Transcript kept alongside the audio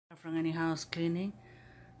from any house cleaning,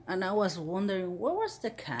 and I was wondering where was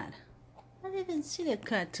the cat. I didn't see the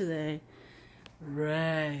cat today.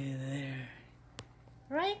 Right there.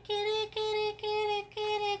 Right, kitty, kitty, kitty,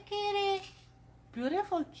 kitty, kitty.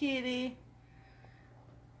 Beautiful kitty.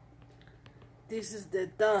 This is the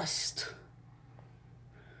dust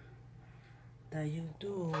that you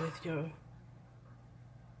do with your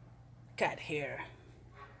cat hair,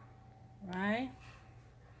 right?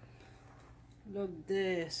 Look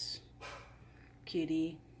this,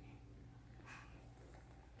 kitty.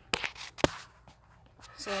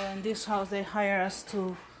 So in this house they hire us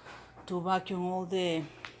to vacuum all the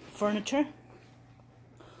furniture.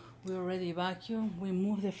 We already vacuum. We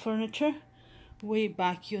move the furniture. We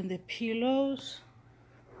vacuum the pillows.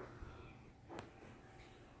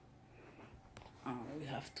 Oh, we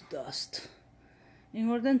have to dust. In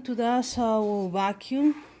order to dust, I will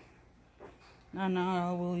vacuum. And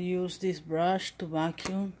I will use this brush to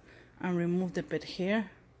vacuum and remove the pet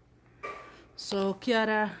hair. So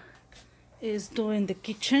Kiara is doing the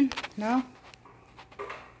kitchen now.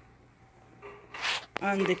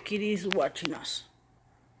 And the kitty is watching us.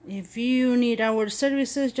 If you need our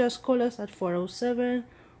services, just call us at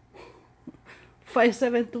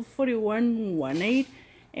 407-572-4118.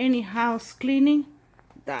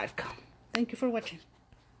 anyhousecleaning.com. Thank you for watching.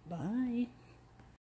 Bye.